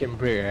 dude, I think I can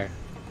break eh.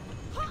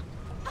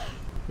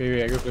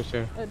 Wait, I go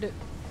closer. Oh, dude,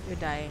 you're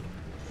dying.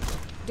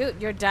 Dude,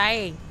 you're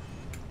dying.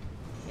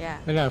 Yeah.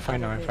 No, I'm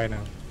fine now, I'm fine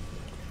now.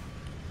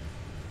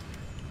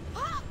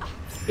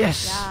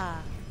 Yes!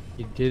 Yeah.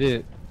 You did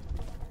it.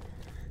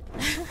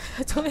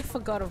 I totally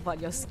forgot about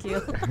your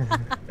skill.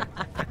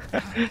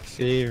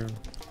 Same.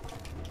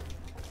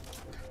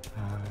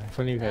 If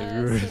only we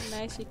had rules. So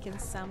nice you can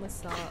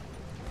somersault.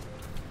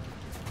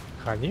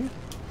 Can you?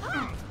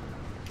 Okay,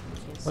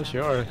 What's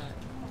yours?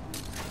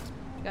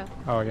 Go.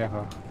 Oh yeah.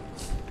 Huh.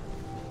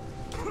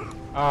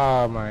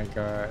 Oh my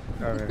god.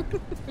 Okay.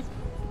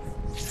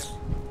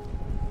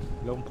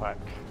 Lompat.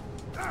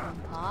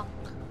 Park.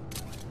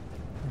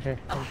 Okay.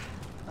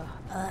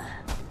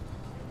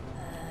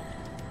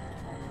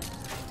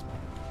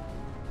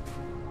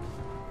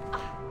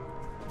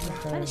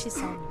 Why does she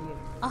sound weird?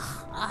 What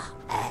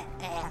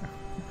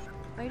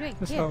are you doing?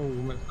 That's Here. how a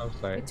woman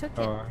sounds like. We took it.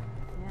 Oh,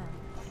 Yeah.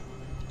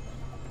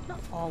 Not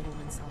all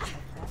women sound like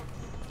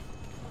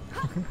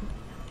that.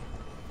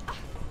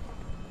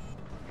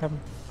 come.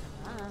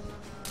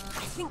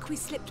 I think we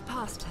slipped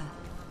past her.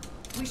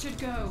 We should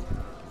go.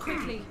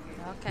 Quickly. You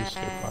skip Okay.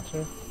 past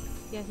her?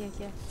 Here.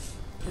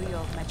 Do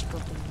your magical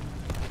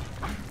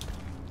thing.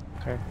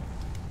 Okay.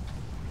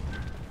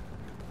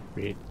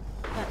 Wait.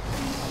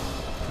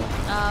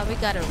 We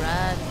gotta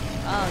run.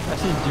 Oh, I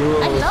see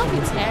Joe. I love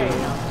its hair, you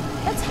know.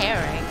 That's hair,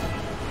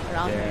 right?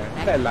 Around Yeah,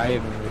 her that neck.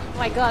 lion. Oh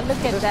my god, look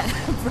at that.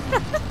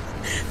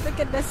 Look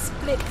at the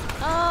split.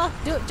 Oh,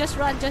 dude, just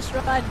run.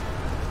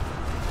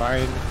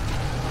 Fine.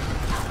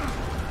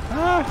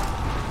 Ah!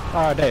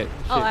 Oh, that.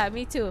 Oh, Shit.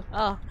 me too.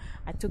 Oh,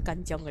 I took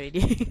kanjong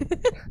already.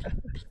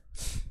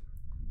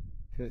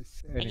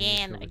 It's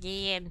enemy over.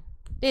 again.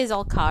 This is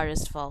all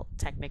Kara's fault,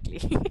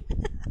 technically.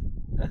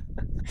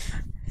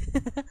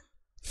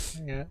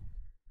 Yeah.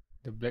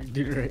 The black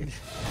dude, right?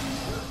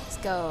 Let's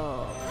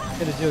go.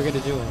 Get a Joe, get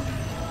a Joe.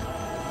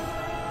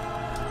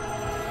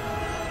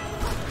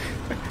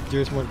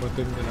 Joe's more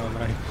button than our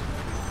life.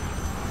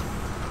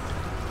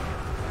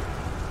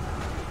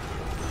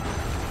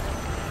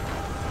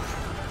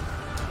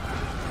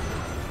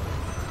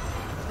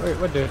 Wait,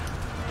 what the?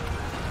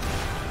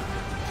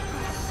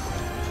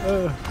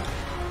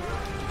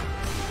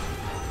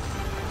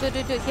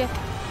 Dude, here.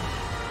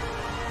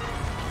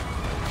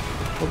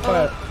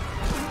 What?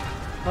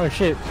 Oh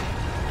shit.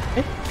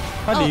 Eh?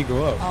 How do you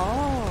go up?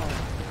 Oh,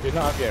 You're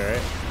not up yet,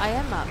 right? I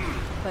am up.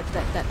 But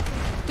that.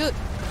 Dude,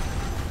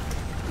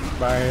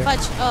 Bye.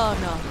 fudge. Oh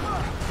no.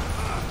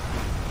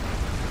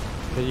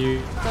 Can you...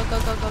 Go. You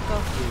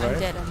I'm right?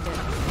 dead.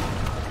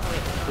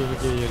 You I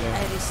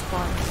there.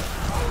 respawn.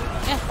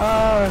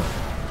 Ah!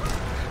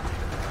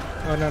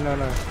 Oh no.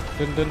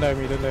 Don't die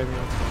me.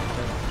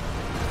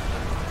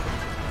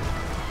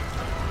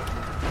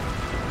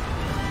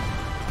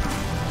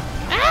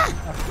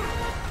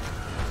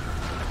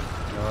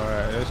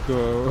 Alright, let's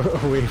go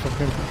away from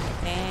him.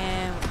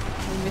 Damn,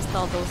 we missed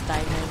all those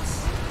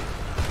diamonds.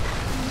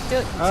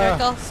 Dude,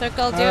 Ah.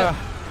 circle, dude. Ah,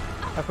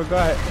 I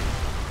forgot.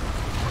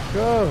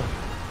 Go!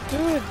 Do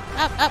it!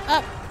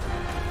 Up.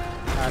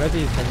 That's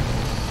easy.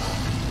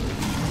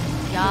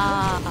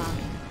 Yeah.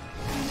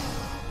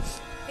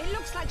 It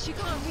looks like she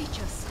can't reach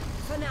us.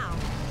 For now.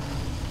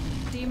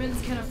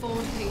 Demons can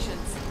afford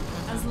patience.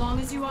 As long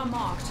as you are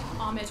marked,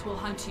 Amit will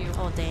hunt you.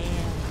 Oh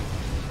damn.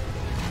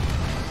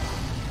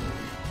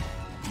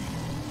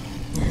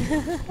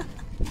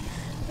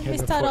 We Can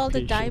missed out all the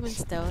afford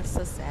diamonds though. It's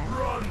so sad.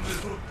 Run,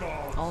 little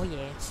god. Oh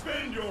yeah.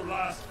 Spend your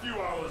last few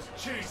hours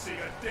chasing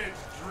a dead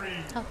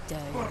dream. How dare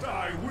you? But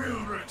I will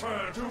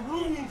return to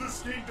rule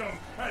this kingdom,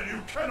 and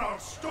you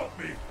cannot stop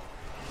me.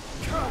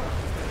 Coward,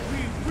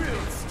 we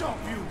will stop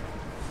you.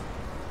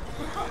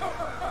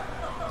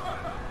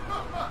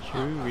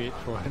 Should we wait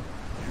for one? You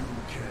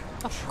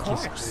can. Of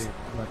course.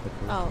 Not the two.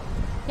 Oh.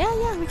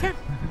 Yeah, we can.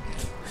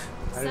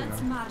 I don't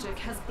Sense know. magic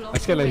has I blocked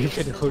feel the like way you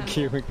to can the whole temple.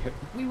 game again.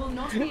 We will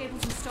not be able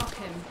to stop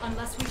him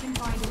unless we can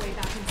find a way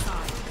back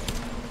inside.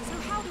 So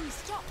how do we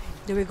stop him?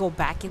 Do we go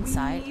back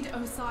inside? We need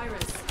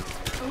Osiris.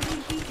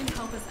 Only he can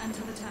help us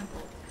enter the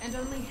temple, and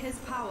only his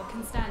power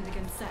can stand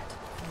against Set.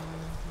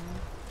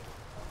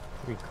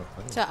 We got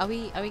one. So are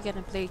we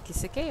gonna play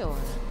Kisake or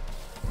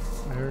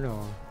I don't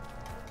know.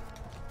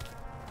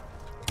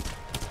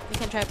 we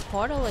can try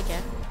Portal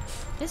again?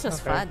 This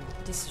was Okay. fun.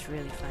 This is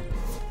really fun.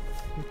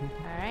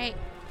 Alright.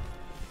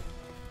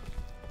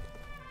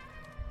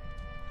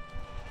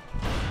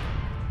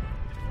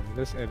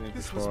 let's end it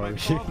This was before my we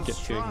father's get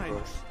too shrine.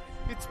 close.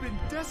 It's been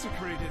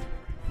desecrated.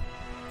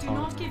 Do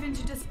not give in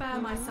to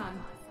despair, my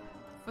son.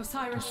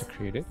 Osiris,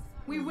 Desecrated.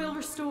 we will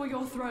restore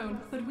your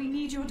throne, but we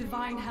need your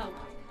divine help.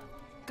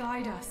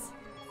 Guide us.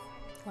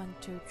 1,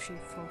 2, 3,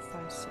 4,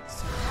 5, 6,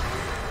 7.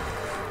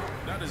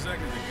 Not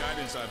exactly the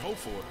guidance I'd hope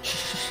for.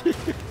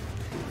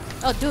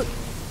 Oh, dude.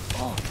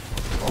 Boss.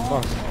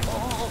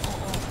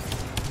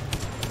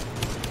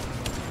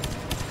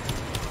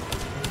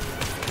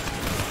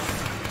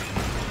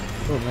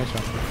 Oh, nice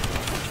one.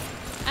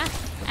 Ah.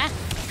 Ah.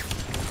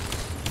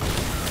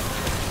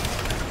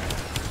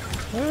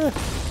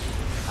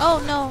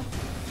 Oh no.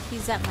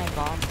 He's at my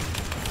bomb.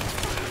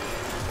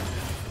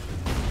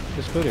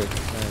 Just put it.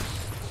 Nice.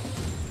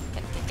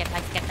 Get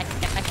like.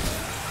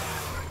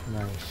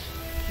 Nice.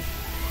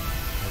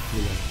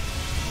 Excellent.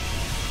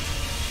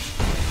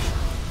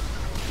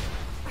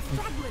 A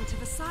fragment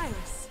of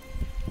Osiris.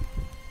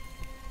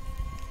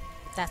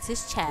 That's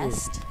his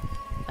chest.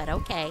 But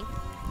okay.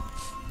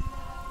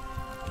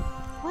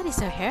 What is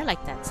her hair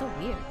like that? So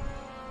weird.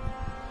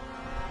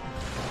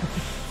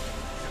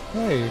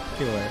 Hey,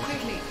 kill it.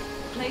 Quickly,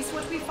 place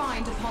what we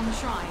find upon the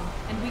shrine,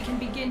 and we can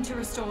begin to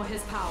restore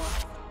his power.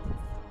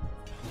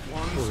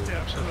 One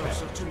step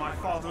closer to my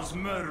father's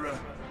murderer.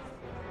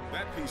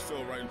 That piece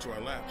fell right into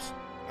our laps.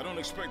 I don't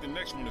expect the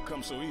next one to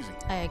come so easy.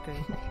 I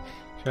agree.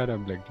 Shut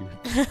up, Black Dude.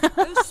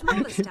 Those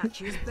smaller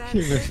statues bear the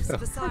glyphs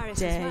of Osiris as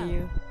Dare well.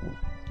 you?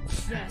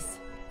 Yes.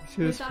 It's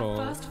With his that fault.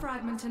 first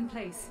fragment in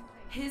place,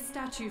 his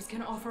statues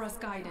can offer us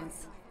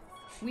guidance.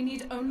 We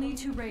need only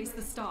to raise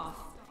the staff.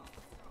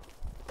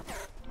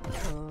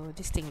 Oh,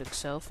 this thing looks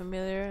so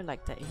familiar,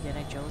 like the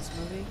Indiana Jones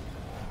movie.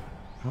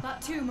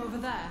 That tomb over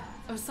there,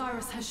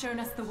 Osiris has shown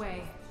us the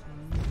way.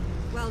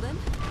 Well then,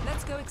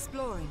 let's go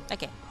exploring.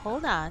 Okay,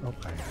 hold on.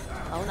 Okay.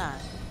 Hold on.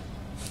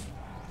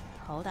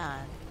 Hold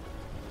on.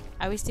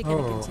 Are we still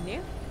gonna Oh.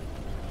 continue?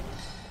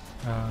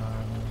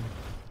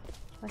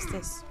 What's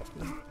this?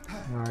 No,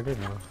 I don't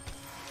know.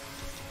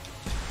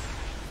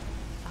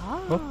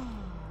 Oh.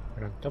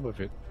 But on top of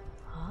it,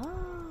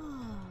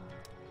 Oh.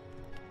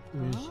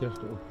 we just have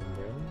to open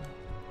them.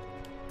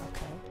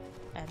 Okay.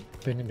 And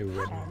Open in the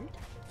window. and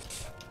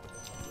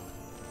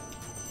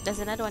there's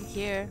another one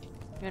here.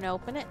 You wanna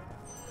open it?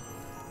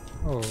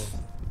 Oh.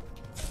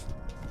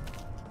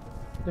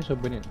 Let's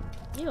open it.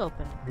 You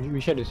open We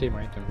share the same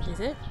items. it. Is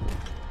it?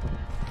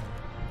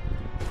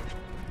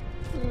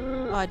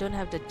 Oh, I don't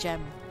have the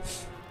gem.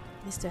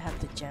 Needs to have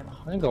the gem. I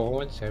think I got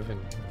 1-7. Oh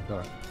my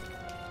god.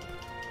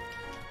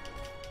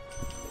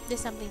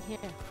 There's something here.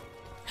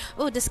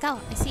 Oh, the skull.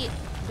 I see it.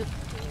 Look.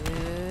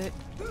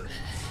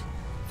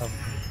 What's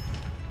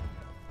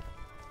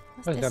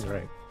What's this that one?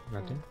 right?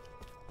 Nothing?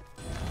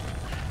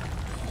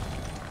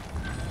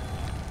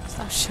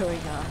 Stop showing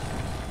off.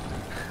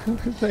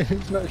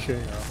 It's not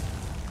showing up.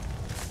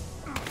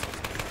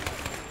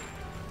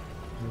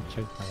 Let me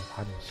check my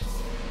hands.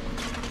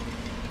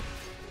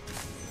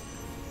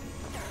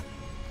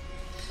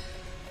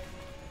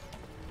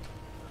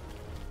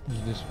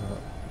 Is this what?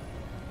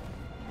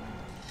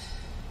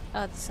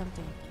 Oh, there's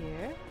something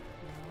here. No.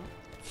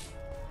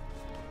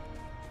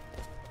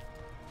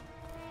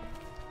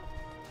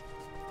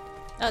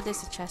 Oh,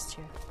 there's a chest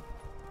here.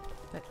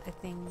 But I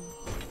think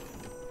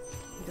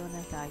we don't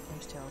have the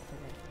items to open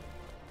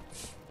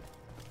it.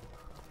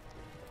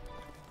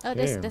 Oh,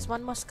 there's Damn.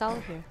 one more skull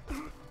here.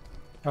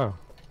 Oh,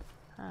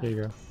 Huh. here you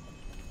go.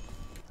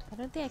 I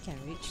don't think I can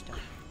reach though.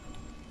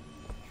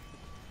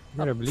 You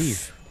gotta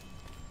believe.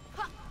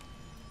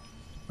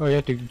 Oh, you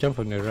have to jump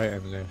from the right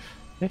and left.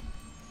 Eh?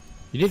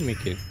 You did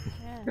make it.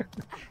 Yeah.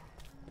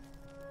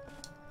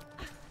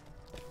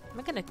 Am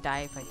I gonna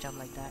die if I jump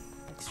like that?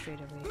 Like straight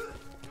away.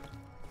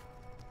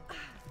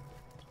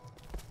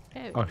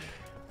 Oh. Oh.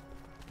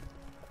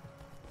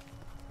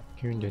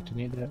 Can you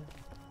detonate that?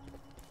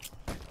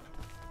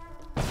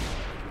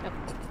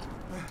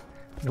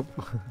 Nope.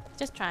 Nope.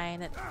 Just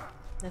trying it.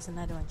 There's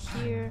another one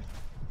here.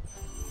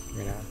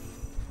 Yeah.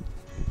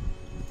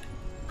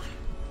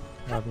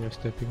 I'm your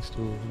stepping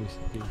stool,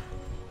 basically.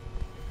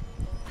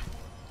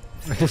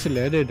 There's a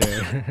ladder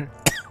there.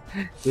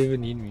 They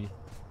even need me.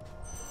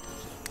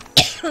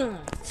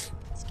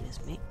 Excuse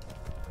me.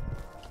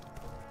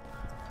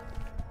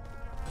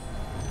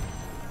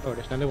 Oh,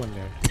 there's another one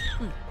there.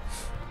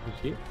 You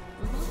see it?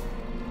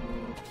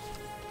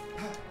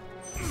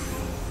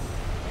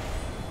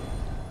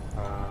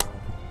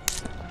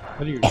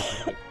 How do you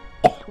reach it?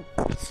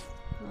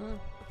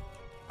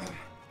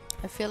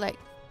 I feel like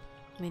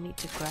we need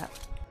to grab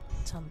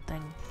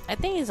something. I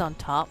think it's on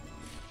top.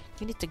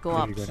 We need to go Where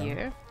up do you go down?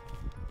 here.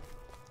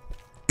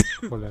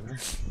 Hold on.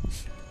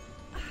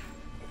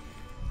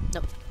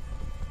 Nope.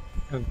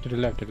 To the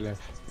left, to the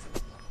left.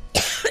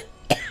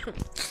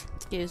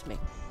 Excuse me.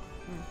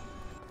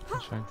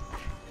 That's fine.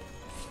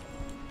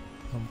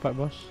 Lompat,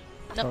 boss.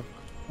 Nope.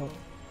 Oh.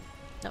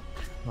 Nope.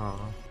 Aw.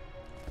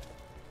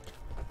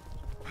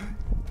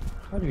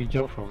 How do we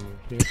jump from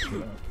here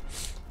to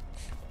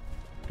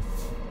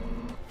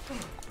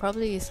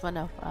Probably it's one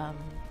of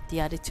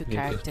the other two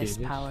Yeah, just characters'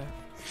 stages. power.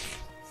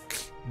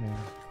 Yeah.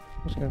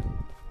 Let's go.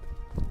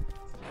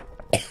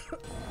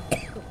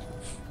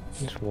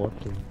 It's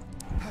water.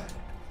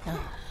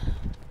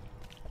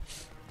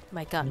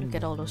 My god, look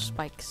at all those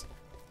spikes.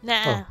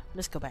 Nah,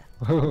 let's go back.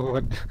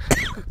 What?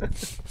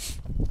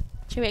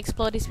 Should we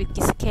explore this with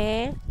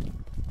Kisuke?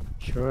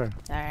 Sure.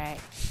 Alright.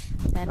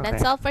 And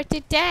that's Okay. all for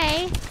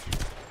today.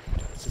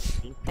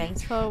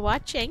 Thanks for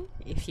watching,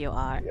 if you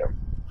are.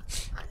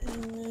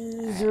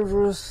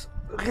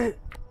 Okay.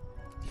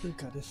 We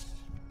got this.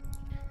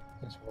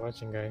 Thanks for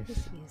watching, guys.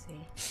 Easy.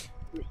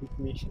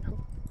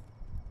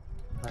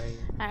 Bye.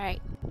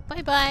 Alright.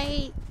 Bye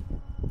bye.